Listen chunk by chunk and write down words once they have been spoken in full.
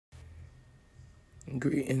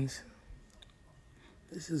Greetings.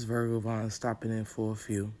 This is Virgo Vaughn stopping in for a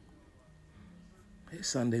few. It's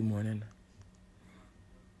Sunday morning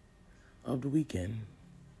of the weekend.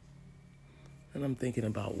 And I'm thinking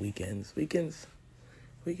about weekends. Weekends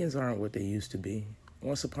aren't what they used to be.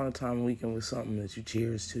 Once upon a time, a weekend was something that you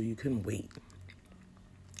cheers to. You couldn't wait.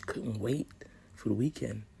 Couldn't wait for the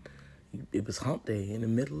weekend. It was hump day in the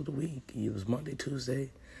middle of the week. It was Monday,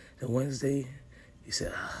 Tuesday, and Wednesday. You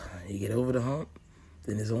said, you get over the hump.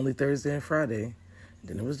 Then it's only Thursday and Friday.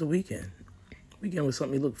 Then it was the weekend. Weekend was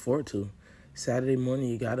something you looked forward to. Saturday morning,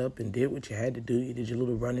 you got up and did what you had to do. You did your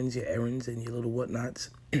little run-ins, your errands, and your little whatnots.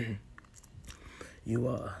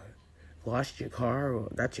 You washed your car or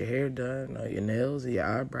got your hair done or your nails or your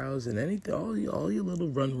eyebrows and anything, all your little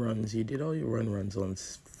runs. You did all your runs on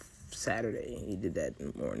Saturday. You did that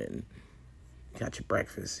in the morning. Got your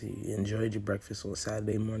breakfast. You enjoyed your breakfast on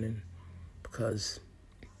Saturday morning because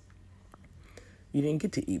you didn't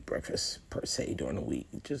get to eat breakfast, per se, during the week.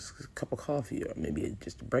 Just a cup of coffee or maybe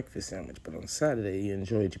just a breakfast sandwich. But on Saturday, you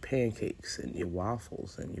enjoyed your pancakes and your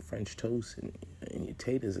waffles and your French toast and your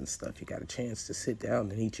taters and stuff. You got a chance to sit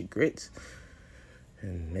down and eat your grits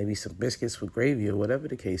and maybe some biscuits with gravy or whatever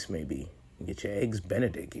the case may be. You get your eggs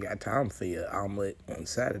Benedict. You got time for your omelet on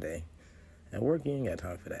Saturday. At work, you ain't got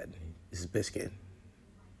time for that. It's a biscuit.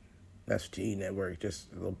 That's what you eating at work,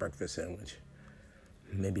 just a little breakfast sandwich.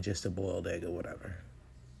 Maybe just a boiled egg or whatever.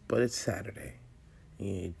 But it's Saturday.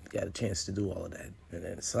 You got a chance to do all of that. And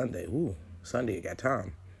then Sunday, Sunday you got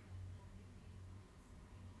time.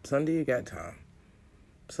 Sunday you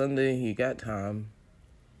got time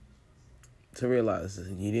to realize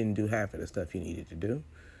that you didn't do half of the stuff you needed to do.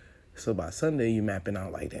 So by Sunday, you mapping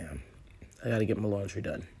out like, damn, I got to get my laundry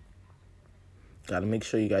done. Got to make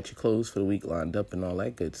sure you got your clothes for the week lined up and all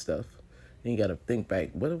that good stuff. Then you got to think back,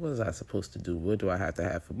 what was I supposed to do? What do I have to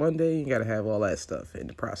have for Monday? You got to have all that stuff in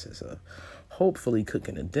the process of hopefully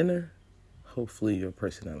cooking a dinner. Hopefully you're a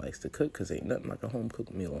person that likes to cook because ain't nothing like a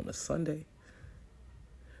home-cooked meal on a Sunday.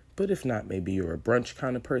 But if not, maybe you're a brunch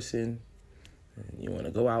kind of person and you want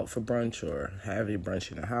to go out for brunch or have your brunch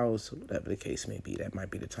in the house or whatever the case may be. That might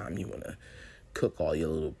be the time you want to cook all your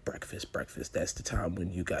little breakfast. That's the time when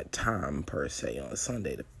you got time, per se, on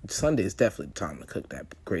Sunday. Sunday is definitely the time to cook that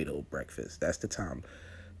great old breakfast. That's the time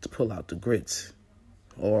to pull out the grits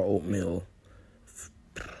or oatmeal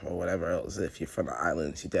or whatever else. If you're from the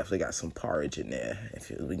islands, you definitely got some porridge in there.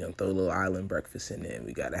 We're going to throw a little island breakfast in there,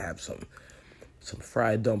 we got to have some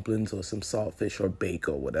fried dumplings or some saltfish or bake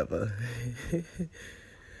or whatever.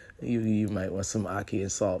 You might want some ackee and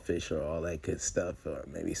saltfish or all that good stuff, or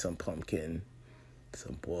maybe some pumpkin,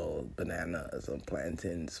 some boiled bananas, some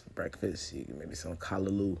plantains for breakfast. Maybe some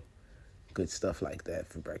callaloo, good stuff like that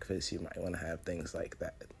for breakfast. You might want to have things like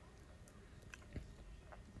that.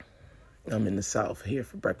 I'm in the South here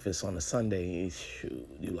for breakfast on a Sunday. Shoot,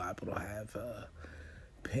 you liable to have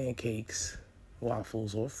pancakes,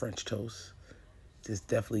 waffles, or French toast. There's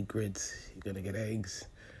definitely grits. You're going to get eggs,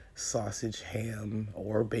 sausage, ham,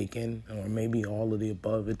 or bacon, or maybe all of the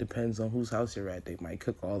above. It depends on whose house you're at. They might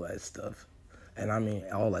cook all that stuff. And I mean,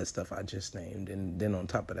 all that stuff I just named. And then on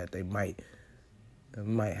top of that, they might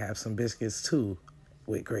have some biscuits, too,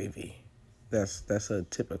 with gravy. That's a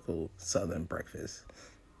typical Southern breakfast.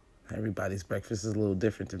 Everybody's breakfast is a little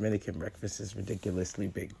different. Dominican breakfast is ridiculously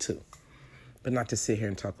big, too. But not to sit here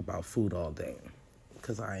and talk about food all day,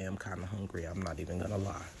 because I am kind of hungry. I'm not even going to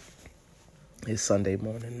lie. It's Sunday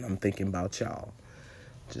morning, and I'm thinking about y'all.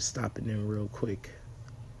 Just stopping in real quick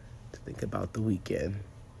to think about the weekend.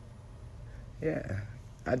 Yeah,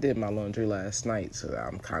 I did my laundry last night, so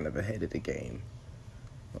I'm kind of ahead of the game.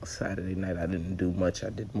 On Saturday night, I didn't do much.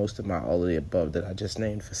 I did most of all of the above that I just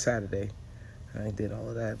named for Saturday. I did all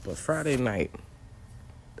of that. But Friday night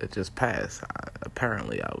that just passed,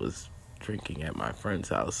 apparently I was drinking at my friend's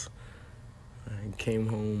house. I came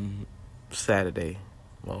home Saturday.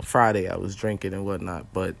 Well, Friday I was drinking and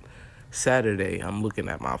whatnot, but Saturday I'm looking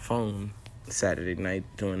at my phone. Saturday night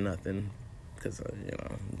doing nothing because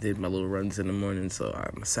did my little runs in the morning, so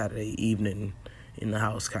I'm a Saturday evening in the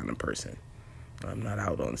house kind of person. I'm not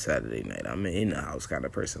out on Saturday night. I'm an in the house kind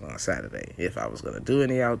of person on Saturday. If I was going to do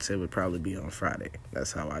any outs, it would probably be on Friday.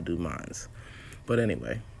 That's how I do mines. But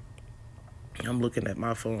anyway, I'm looking at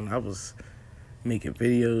my phone. I was making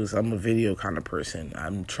videos. I'm a video kind of person.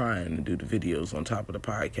 I'm trying to do the videos on top of the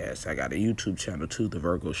podcast. I got a YouTube channel too, The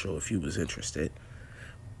Virgo Show, if you was interested.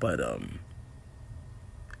 But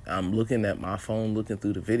I'm looking at my phone, looking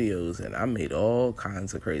through the videos, and I made all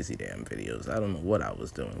kinds of crazy damn videos. I don't know what I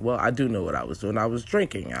was doing. Well, I do know what I was doing. I was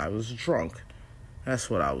drinking. I was drunk. That's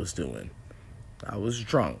what I was doing. I was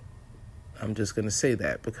drunk. I'm just going to say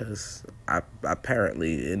that because I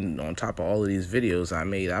apparently, and on top of all of these videos I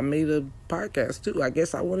made a podcast too. I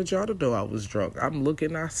guess I wanted y'all to know I was drunk. I'm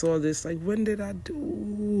looking, I saw this, like, when did I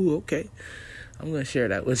do? Okay, I'm gonna share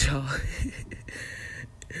that with y'all.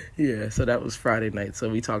 Yeah, so that was Friday night. So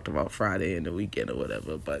we talked about Friday and the weekend or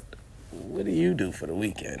whatever. But what do you do for the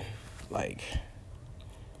weekend? Like,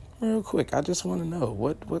 real quick, I just want to know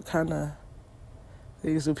what kind of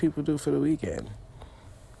things do people do for the weekend?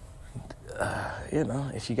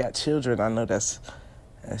 If you got children, I know that's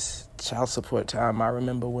child support time. I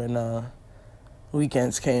remember when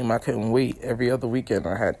weekends came, I couldn't wait. Every other weekend,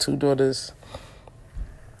 I had 2 daughters.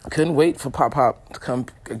 Couldn't wait for Pop to come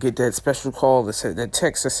get that special call that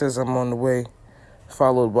text that says I'm on the way,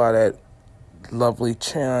 followed by that lovely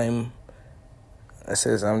chime that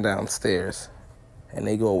says I'm downstairs, and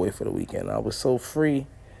they go away for the weekend. I was so free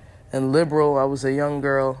and liberal. I was a young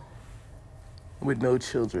girl with no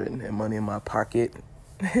children and money in my pocket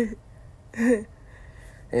in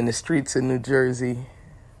the streets of New Jersey.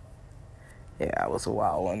 Yeah, I was a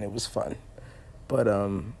wild one. It was fun. But,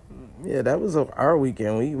 yeah, that was our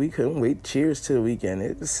weekend. We couldn't wait. Cheers to the weekend.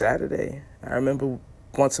 It was Saturday. I remember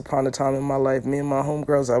once upon a time in my life, me and my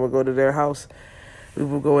homegirls, I would go to their house. We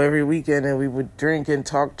would go every weekend, and we would drink and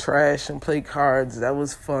talk trash and play cards. That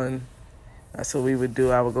was fun. That's what we would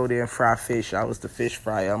do. I would go there and fry fish. I was the fish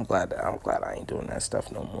fryer. I'm glad I ain't doing that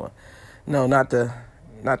stuff no more. No, not the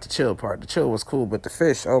chill part. The chill was cool, but the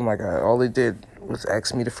fish, oh my God, all they did was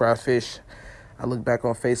ask me to fry fish. I look back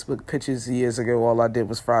on Facebook pictures years ago, all I did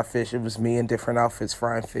was fry fish. It was me in different outfits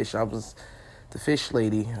frying fish. I was the fish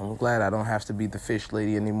lady. I'm glad I don't have to be the fish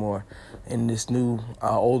lady anymore. In this new,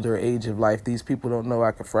 older age of life, these people don't know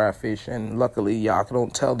I can fry fish, and luckily y'all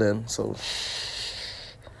don't tell them, so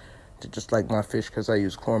they just like my fish because I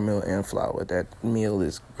use cornmeal and flour. That meal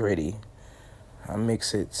is gritty. I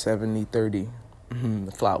mix it 70-30.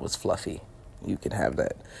 The flour's fluffy. You can have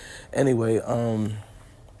that. Anyway,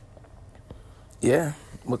 yeah,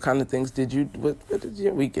 what kind of things what did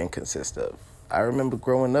your weekend consist of? I remember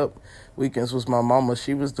growing up, weekends was my mama.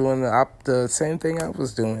 She was doing the same thing I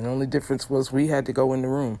was doing. The only difference was we had to go in the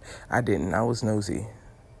room. I didn't. I was nosy.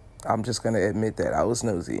 I'm just going to admit that. I was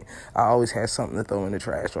nosy. I always had something to throw in the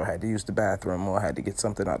trash, or had to use the bathroom, or had to get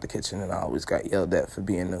something out the kitchen, and I always got yelled at for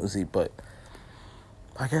being nosy. But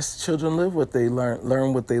I guess children live what they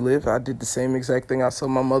learn what they live. I did the same exact thing I saw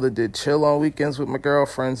my mother did. Chill on weekends with my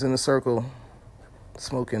girlfriends in a circle.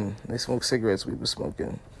 Smoking. They smoked cigarettes. We were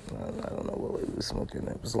smoking. I don't know what we were smoking.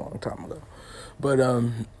 It was a long time ago. But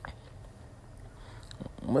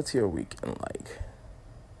what's your weekend like?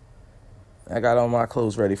 I got all my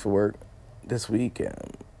clothes ready for work this week.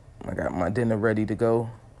 I got my dinner ready to go.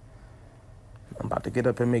 I'm about to get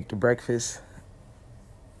up and make the breakfast.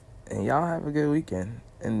 And y'all have a good weekend.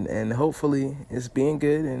 And hopefully it's being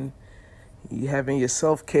good and you having your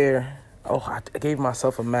self-care. Oh, I gave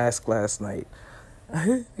myself a mask last night.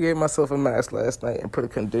 I gave myself a mask last night and put a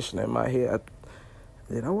conditioner in my hair.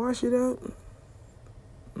 Did I wash it out?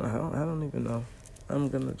 No, I don't even know. I'm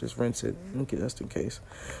going to just rinse it just in case.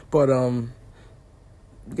 But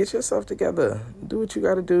get yourself together. Do what you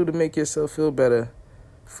got to do to make yourself feel better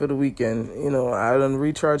for the weekend. I done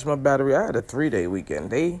recharged my battery. I had a 3-day weekend.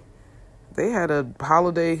 They had a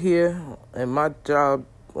holiday here in my job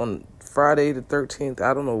on Friday the 13th.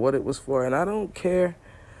 I don't know what it was for, and I don't care.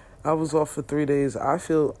 I was off for 3 days. I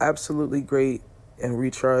feel absolutely great and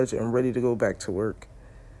recharged and ready to go back to work.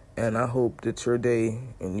 And I hope that your day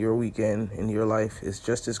and your weekend and your life is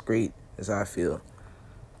just as great as I feel.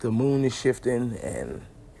 The moon is shifting and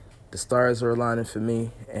the stars are aligning for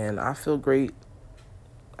me. And I feel great,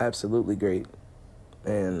 absolutely great.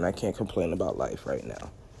 And I can't complain about life right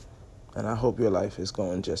now. And I hope your life is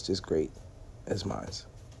going just as great as mine.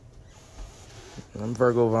 I'm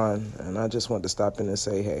Virgo Vaughn, and I just want to stop in and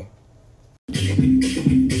say, hey.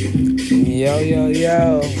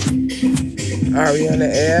 Yo. Are we on the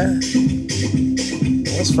air?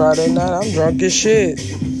 It's Friday night. I'm drunk as shit.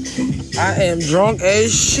 I am drunk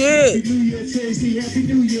as shit.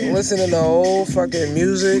 Listening to old fucking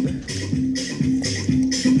music.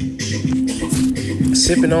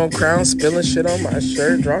 Sipping on Crown, spilling shit on my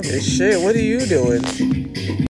shirt. Drunk as shit. What are you doing?